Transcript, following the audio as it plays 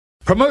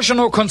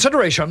Promotional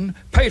consideration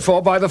paid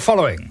for by the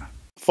following.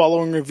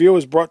 Following review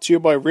is brought to you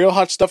by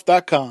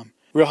RealHotStuff.com.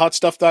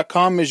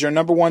 RealHotStuff.com is your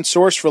 #1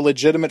 source for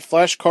legitimate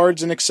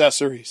flashcards and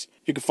accessories.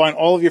 You can find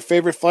all of your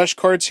favorite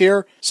flashcards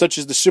here, such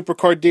as the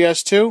SuperCard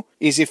DS2,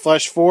 Easy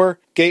Flash 4,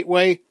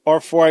 Gateway,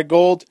 R4i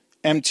Gold,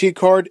 MT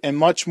Card, and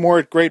much more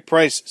at great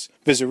prices.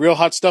 Visit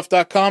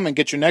RealHotStuff.com and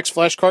get your next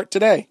flashcard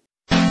today.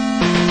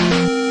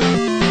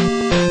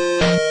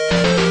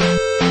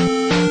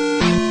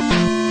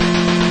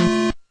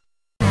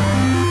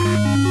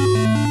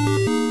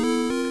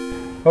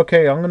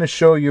 Okay, I'm going to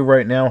show you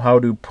right now how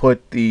to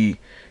put the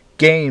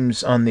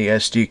games on the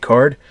SD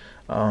card.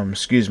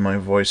 Excuse my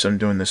voice, I'm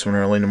doing this one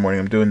early in the morning.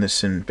 I'm doing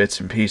this in bits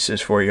and pieces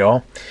for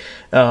y'all.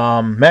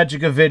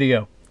 Magic of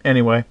video.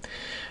 Anyway,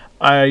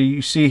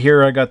 you see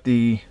here I got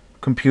the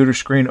computer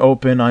screen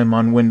open. I'm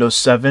on Windows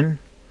 7.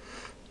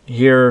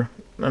 Here,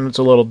 and it's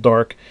a little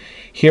dark.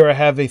 Here I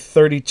have a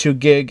 32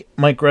 gig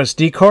micro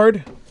SD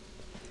card.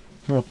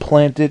 I'm going to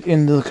plant it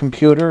into the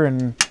computer,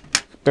 and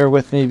bear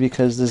with me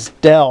because this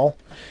Dell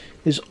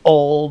is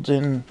old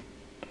and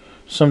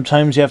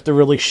sometimes you have to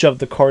really shove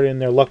the card in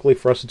there. Luckily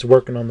for us, it's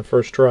working on the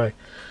first try.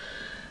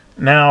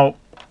 Now,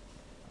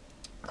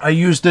 I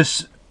use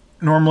this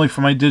normally for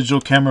my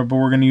digital camera, but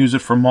we're going to use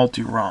it for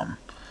multi-rom.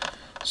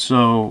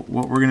 So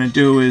what we're going to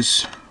do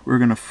is we're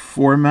going to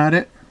format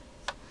it.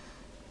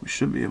 We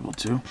should be able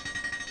to.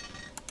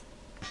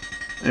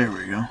 There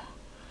we go.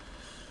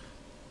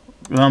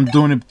 I'm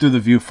doing it through the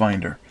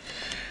viewfinder.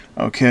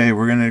 Okay,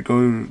 we're going to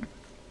go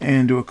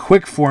and do a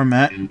quick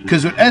format,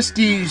 because with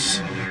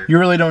SDs you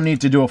really don't need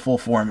to do a full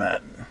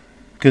format,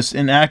 because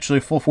actually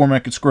full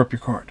format could screw up your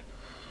card.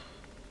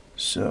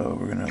 So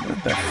we're gonna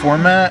let that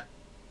format,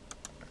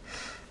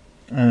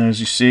 and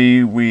as you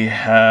see we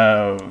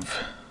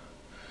have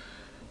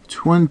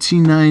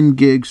 29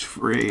 gigs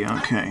free.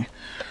 Okay,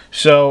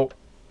 so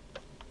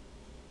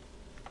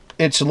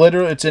it's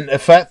literally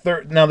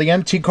now the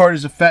MT card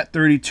is a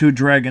FAT32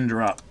 drag and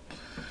drop.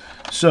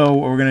 So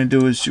what we're gonna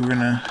do is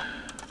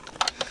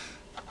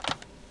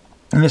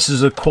and this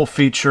is a cool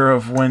feature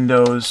of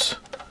Windows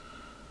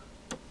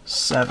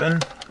 7.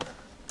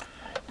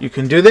 You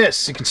can do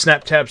this. You can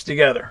snap tabs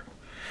together.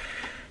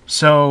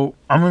 So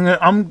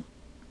I'm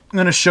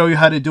gonna show you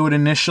how to do it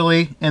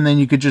initially, and then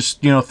you could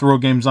just throw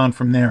games on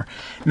from there.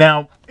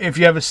 Now, if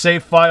you have a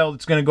save file,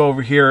 it's gonna go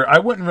over here. I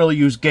wouldn't really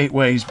use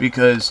gateways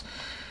because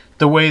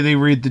the way they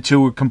read the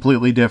two are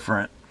completely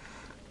different.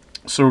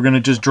 So we're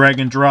gonna just drag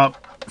and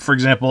drop, for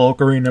example,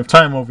 Ocarina of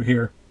Time over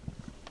here.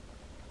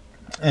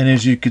 And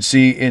as you can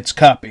see, it's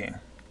copying.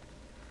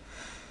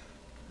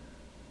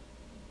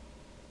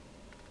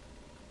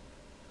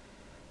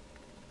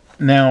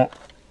 Now,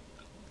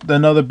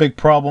 another big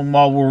problem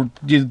while we're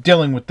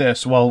dealing with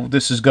this, while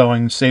this is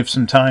going, save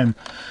some time.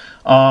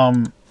 A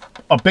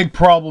big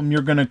problem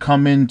you're going to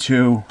come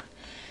into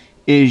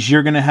is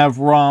you're going to have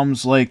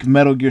ROMs like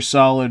Metal Gear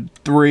Solid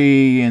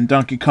 3 and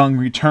Donkey Kong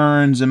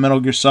Returns and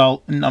Metal Gear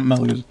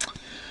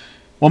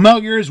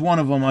is one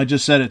of them. I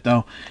just said it,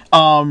 though.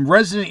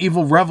 Resident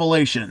Evil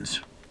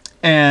Revelations.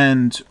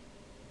 And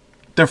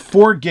they're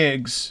 4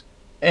 gigs.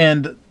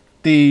 And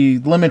the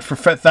limit for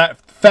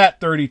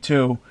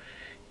FAT32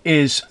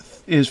 is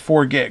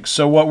 4 gigs.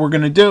 So what we're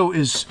going to do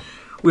is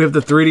we have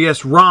the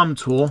 3DS ROM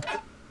tool.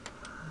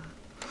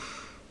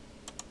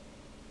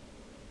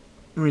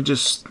 Let me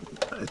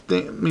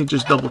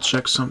just double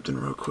check something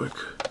real quick.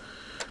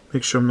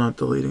 Make sure I'm not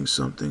deleting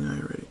something I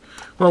already.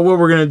 Well, what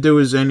we're going to do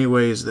is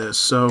this.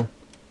 So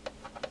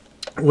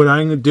what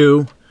I'm going to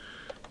do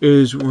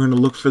is we're going to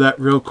look for that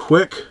real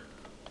quick.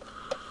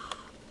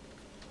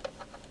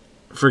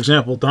 For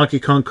example, Donkey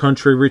Kong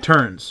Country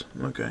Returns.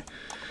 Okay.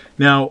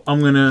 Now I'm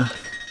going to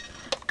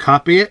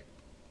copy it.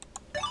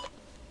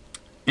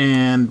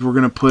 And we're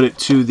going to put it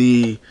to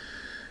the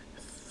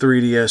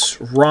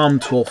 3DS ROM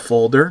tool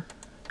folder.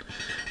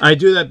 I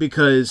do that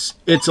because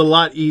it's a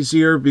lot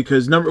easier,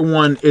 because number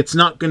one, it's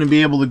not going to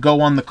be able to go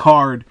on the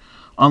card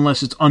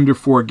unless it's under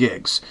 4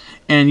 gigs.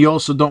 And you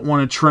also don't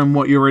want to trim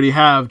what you already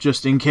have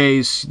just in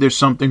case there's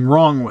something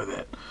wrong with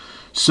it.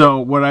 So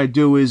what I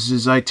do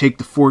is I take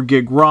the 4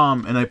 gig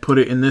ROM and I put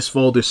it in this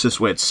folder, so this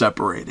way it's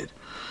separated.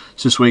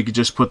 So this way you could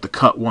just put the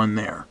cut one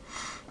there.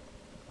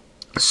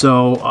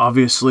 So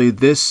obviously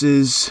this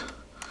is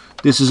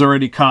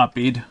already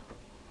copied.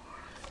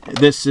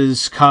 This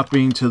is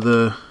copying to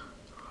the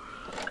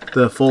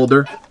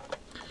folder.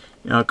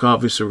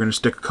 Obviously we're going to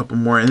stick a couple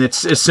more, and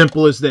it's as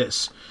simple as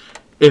this.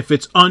 If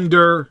it's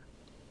under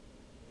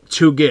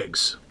 2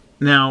 gigs.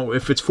 Now,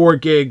 if it's 4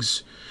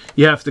 gigs,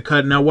 you have to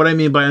cut. Now, what I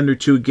mean by under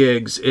 2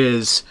 gigs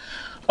is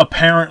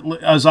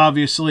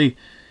obviously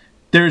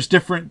there's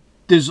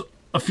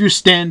a few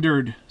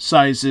standard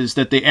sizes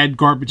that they add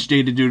garbage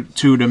data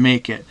to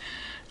make it,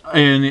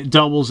 and it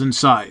doubles in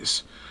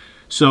size.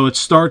 So it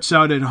starts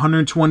out at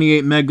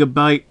 128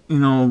 megabyte,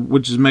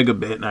 which is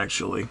megabit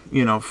actually,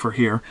 for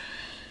here.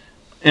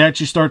 It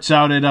actually starts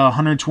out at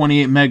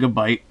 128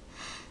 megabyte.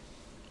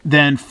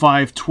 Then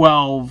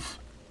 512,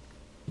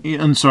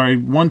 I'm sorry,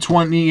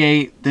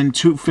 128, then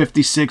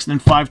 256, then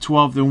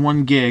 512, then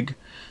 1 gig,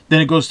 Then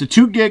it goes to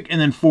 2 gig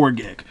and then 4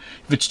 gig.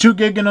 If it's 2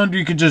 gig and under,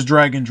 you can just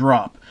drag and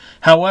drop.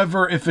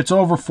 However, if it's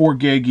over 4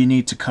 gig, you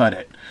need to cut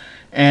it.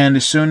 And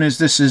as soon as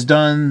this is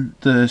done,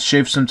 to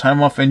shave some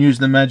time off and use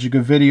the magic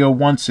of video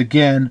once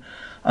again,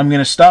 I'm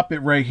going to stop it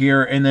right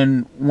here, and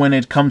then when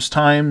it comes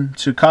time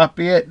to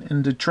copy it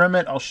and to trim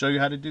it, I'll show you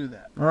how to do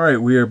that.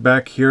 Alright, we are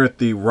back here at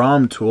the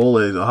ROM tool.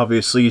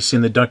 Obviously, you've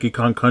seen the Donkey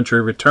Kong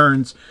Country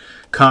Returns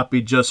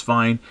copied just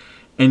fine.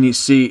 And you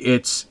see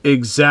it's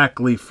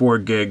exactly 4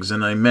 gigs.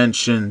 And I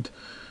mentioned,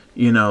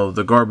 you know,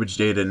 the garbage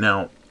data.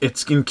 Now,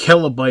 it's in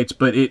kilobytes,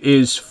 but it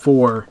is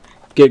 4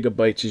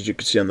 gigabytes, as you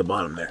can see on the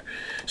bottom there.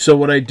 So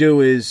what I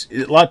do is,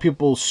 a lot of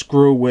people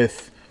screw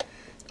with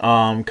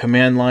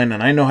command line,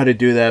 and I know how to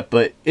do that,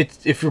 but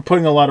if you're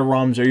putting a lot of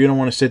ROMs there, you don't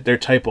want to sit there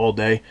type all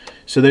day.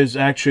 So there's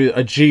actually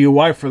a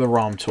GUI for the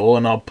ROM tool,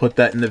 and I'll put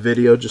that in the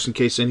video just in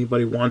case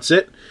anybody wants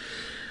it.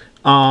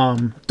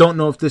 Don't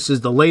know if this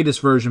is the latest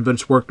version, but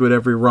it's worked with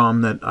every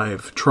ROM that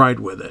I've tried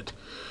with it.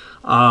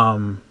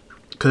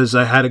 Because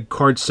I had a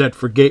card set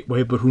for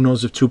Gateway, but who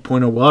knows if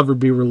 2.0 will ever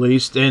be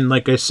released. And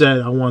like I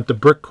said, I want the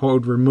brick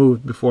code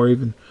removed before I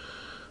even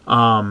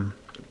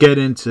get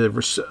into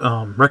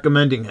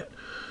recommending it.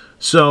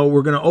 So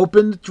we're going to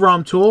open the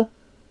ROM tool.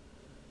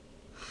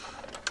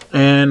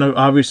 And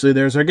obviously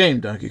there's our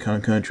game, Donkey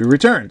Kong Country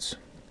Returns.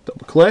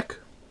 Double click.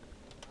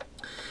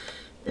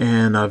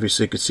 And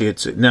obviously you can see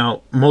it's...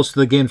 Now, most of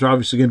the games are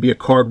obviously going to be a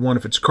card 1.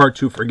 If it's card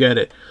 2, forget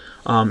it.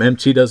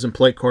 MT doesn't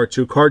play card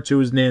 2. Card 2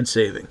 is NAND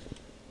saving.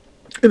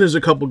 And there's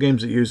a couple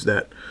games that use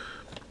that.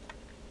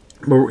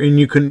 And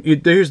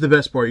here's the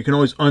best part. You can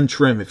always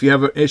untrim. If you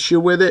have an issue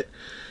with it,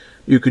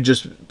 you could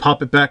just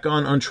pop it back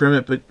on, untrim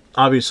it. But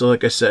obviously,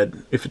 like I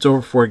said, if it's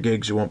over 4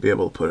 gigs, you won't be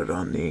able to put it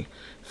on the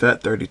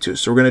FAT32.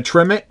 So we're going to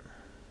trim it.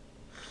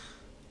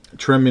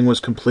 Trimming was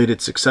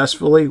completed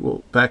successfully.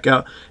 We'll back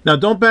out. Now,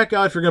 don't back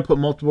out if you're going to put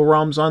multiple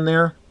ROMs on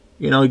there.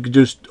 You know, you could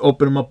just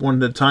open them up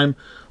one at a time.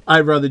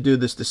 I'd rather do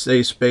this to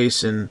save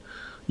space, and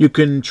you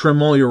can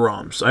trim all your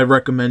ROMs. I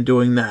recommend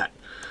doing that.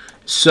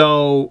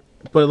 So,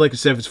 but like I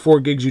said, if it's 4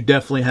 gigs, you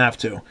definitely have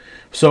to.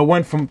 So it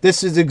went from,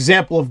 this is an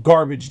example of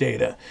garbage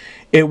data.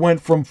 It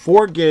went from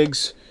 4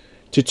 gigs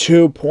to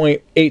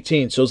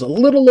 2.18. So it's a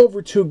little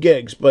over 2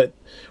 gigs, but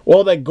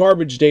all that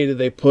garbage data,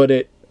 they put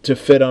it to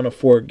fit on a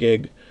 4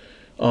 gig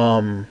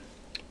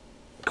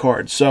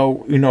card.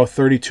 So, you know,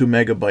 32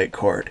 megabyte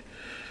card.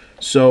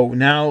 So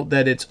now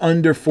that it's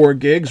under 4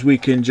 gigs, we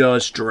can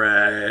just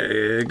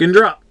drag and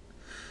drop.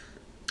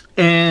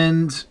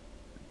 And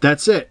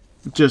that's it.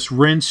 Just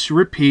rinse,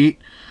 repeat.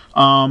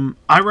 Like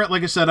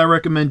I said, I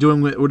recommend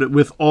doing it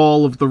with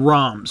all of the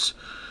ROMs.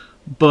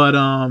 But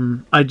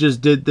I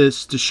just did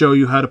this to show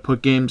you how to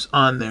put games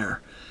on there.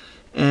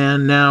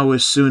 And now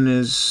as soon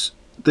as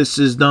this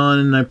is done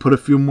and I put a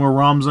few more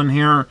ROMs on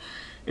here,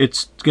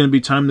 it's going to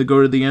be time to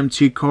go to the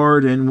MT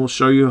card and we'll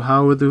show you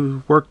how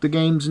to work the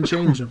games and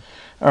change them.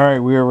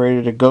 Alright, we are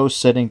ready to go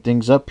setting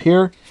things up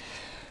here.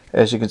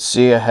 As you can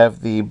see, I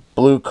have the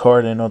blue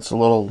card. I know it's a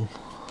little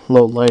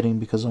low lighting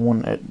because I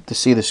want to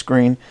see the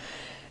screen.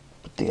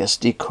 Put the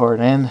SD card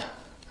in.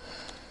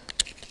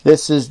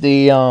 This is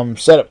the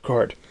setup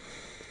card.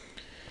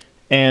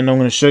 And I'm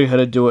going to show you how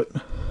to do it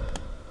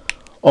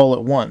all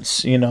at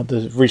once, you know,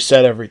 to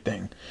reset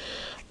everything.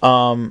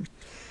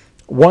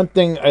 One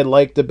thing I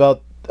like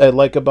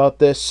about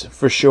this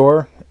for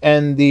sure,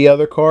 and the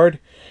other card,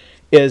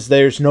 is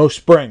there's no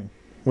spring,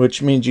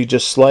 which means you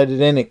just slide it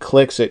in, it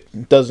clicks,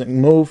 it doesn't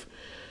move,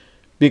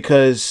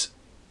 because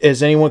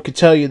as anyone could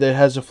tell you that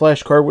has a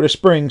flash card with a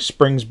spring,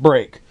 springs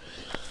break,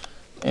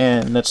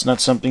 and that's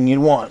not something you'd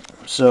want.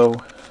 So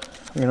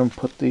I'm going to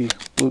put the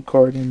blue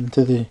card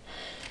into the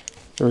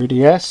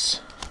 3DS.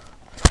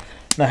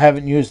 And I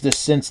haven't used this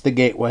since the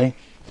Gateway.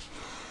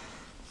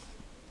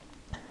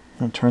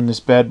 I'll turn this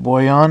bad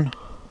boy on.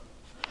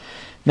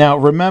 Now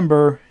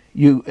remember,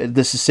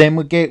 this is the same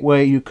with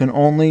Gateway. You can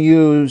only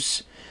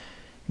use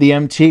the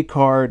MT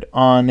card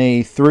on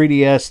a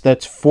 3DS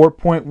that's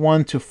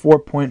 4.1 to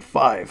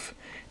 4.5.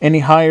 Any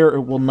higher,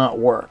 it will not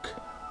work.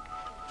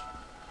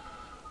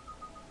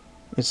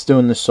 It's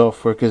doing the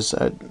software because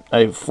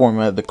I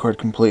formatted the card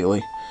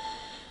completely.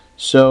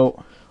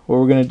 So what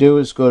we're going to do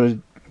is go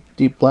to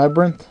Deep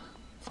Labyrinth.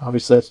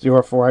 Obviously that's the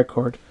R4i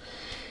card.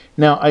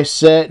 Now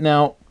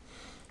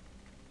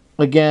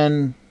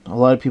again, a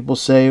lot of people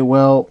say,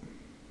 well,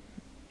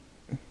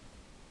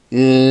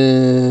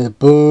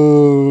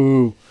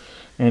 boo.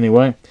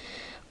 Anyway,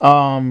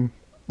 a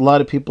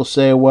lot of people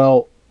say,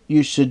 well,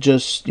 you should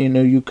just, you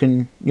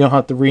don't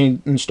have to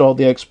reinstall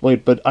the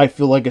exploit, but I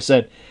feel, like I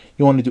said,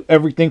 you want to do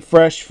everything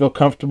fresh, feel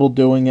comfortable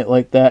doing it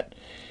like that.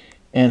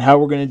 And how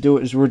we're going to do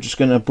it is we're just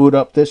going to boot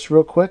up this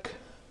real quick.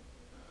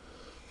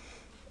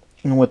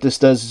 And what this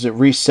does is it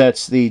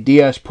resets the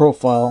DS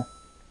profile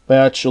by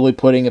actually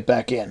putting it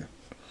back in.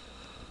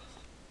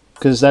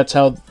 Because that's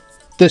how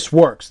this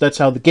works. That's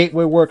how the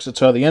Gateway works. That's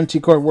how the MT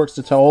card works.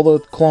 That's how all the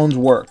clones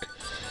work.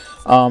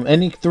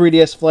 Any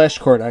 3DS flash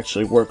card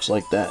actually works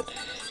like that.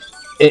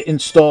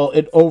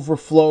 It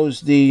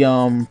overflows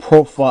the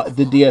profile,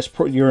 the DS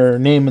your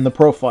name in the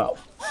profile.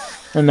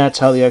 And that's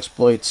how the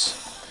exploit's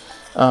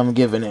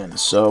given in.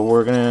 So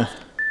we're going to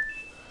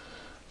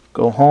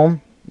go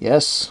home.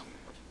 Yes.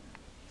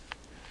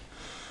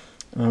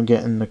 And I'm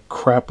getting the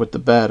crap with the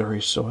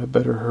battery, so I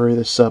better hurry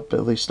this up,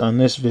 at least on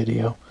this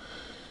video.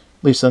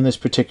 At least on this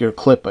particular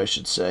clip, I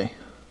should say.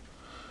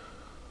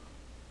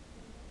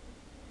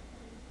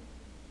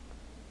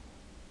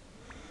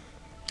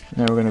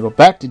 Now we're going to go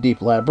back to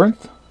Deep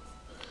Labyrinth,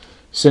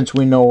 since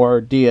we know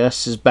our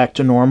DS is back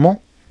to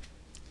normal.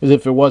 Because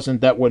if it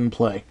wasn't, that wouldn't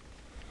play.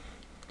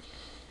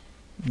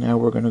 Now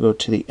we're going to go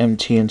to the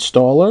MT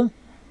installer.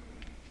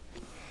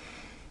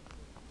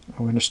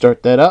 We're going to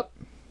start that up.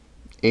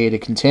 A to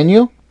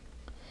continue.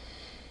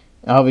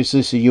 Obviously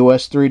it's a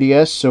US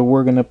 3DS, so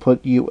we're going to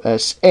put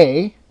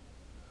USA.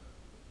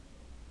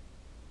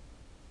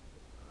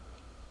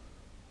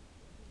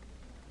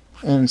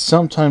 And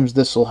sometimes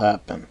this will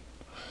happen.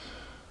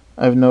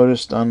 I've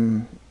noticed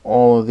on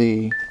all of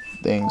the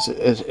things,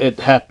 it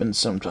happens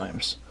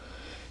sometimes.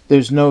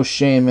 There's no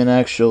shame in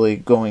actually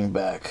going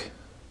back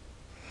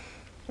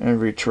and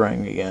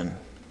retrying again.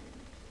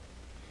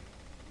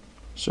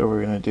 So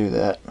we're going to do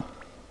that.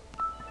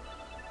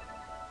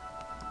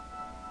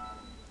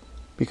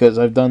 Because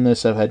I've done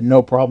this, I've had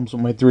no problems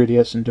with my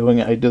 3DS in doing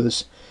it. I do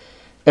this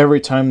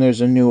every time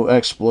there's a new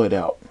exploit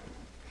out.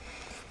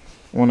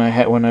 When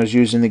I was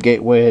using the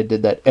gateway, I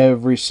did that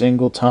every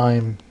single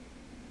time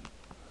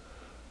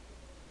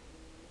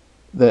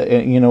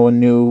that, you know, a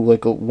new,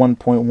 like a 1.1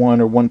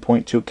 or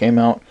 1.2 came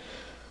out,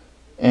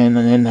 and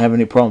I didn't have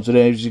any problems with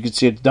it. As you can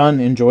see, it's done.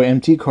 Enjoy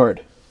MT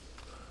card.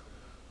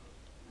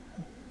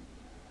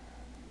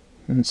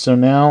 And so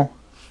now,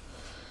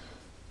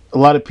 a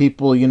lot of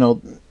people, not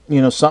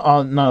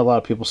a lot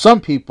of people, some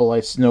people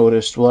I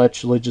noticed will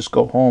actually just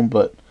go home,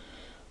 but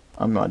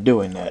I'm not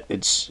doing that.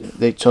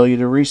 They tell you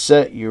to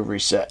reset, you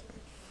reset.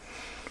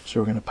 So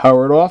we're going to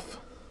power it off.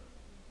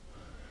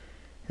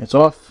 It's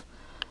off.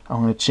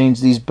 I'm going to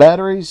change these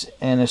batteries,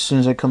 and as soon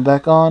as I come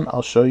back on,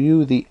 I'll show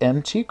you the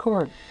MT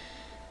card.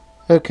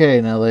 Okay,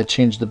 now that I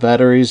changed the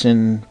batteries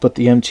and put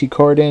the MT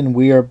card in,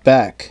 we are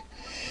back.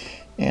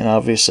 And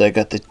obviously I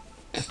got the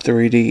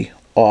 3D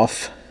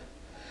off.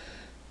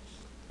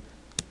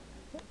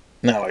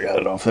 Now I got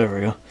it off. There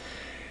we go.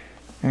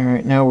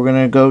 Alright, now we're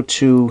going to go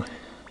to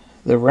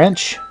the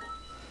wrench.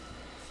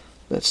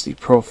 That's the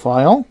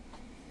profile.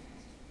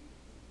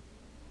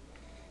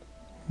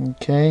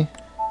 Okay.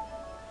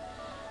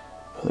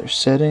 Other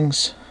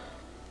settings.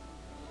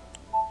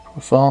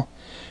 Profile.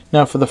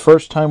 Now for the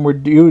first time we're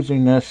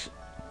using this,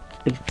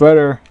 it's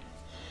better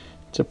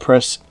to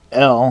press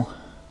L.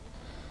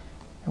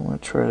 I'm going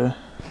to try to...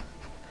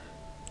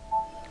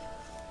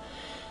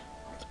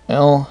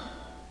 L.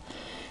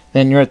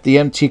 Then you're at the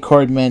MT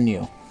card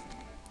menu.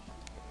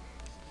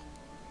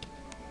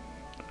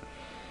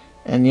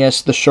 And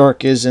yes, the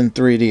shark is in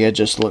 3D. I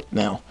just looked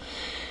now.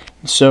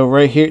 So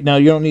right here, now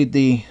you don't need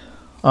the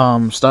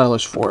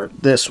stylus for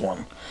it. This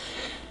one.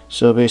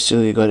 So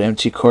basically you go to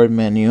MT card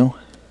menu.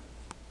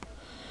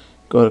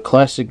 Go to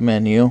classic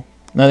menu.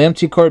 Now the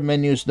MT card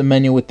menu is the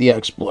menu with the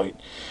exploit.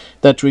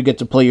 That's where you get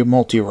to play your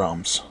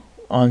multi-roms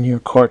on your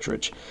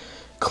cartridge.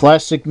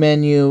 Classic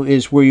menu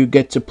is where you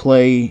get to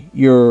play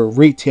your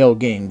retail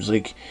games.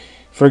 Like,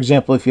 for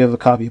example, if you have a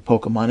copy of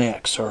Pokemon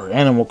X or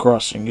Animal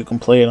Crossing, you can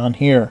play it on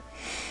here.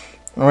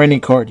 Or any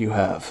card you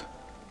have.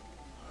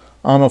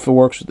 I don't know if it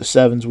works with the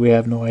 7s. We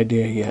have no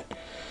idea yet.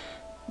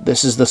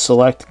 This is the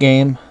select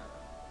game.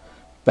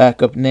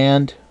 Backup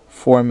NAND.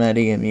 Format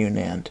EMU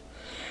NAND.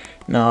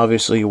 Now,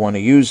 obviously, you want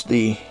to use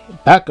the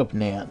backup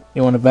NAND.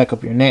 You want to back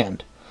up your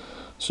NAND.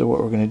 So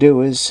what we're going to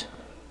do is...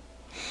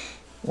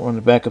 we're going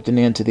to back up the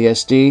NAND to the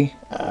SD.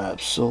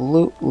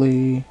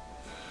 Absolutely.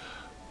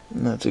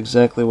 And that's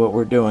exactly what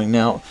we're doing.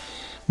 Now,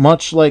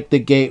 much like the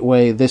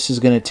gateway, this is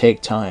going to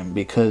take time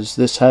because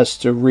this has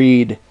to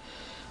read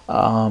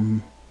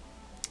 1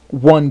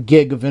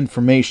 gig of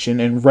information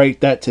and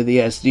write that to the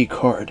SD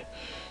card.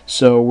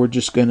 So we're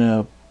just going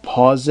to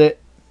pause it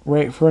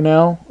right for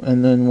now,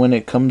 and then when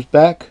it comes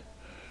back,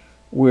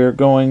 we're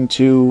going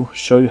to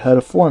show you how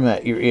to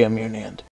format your EMU NAND.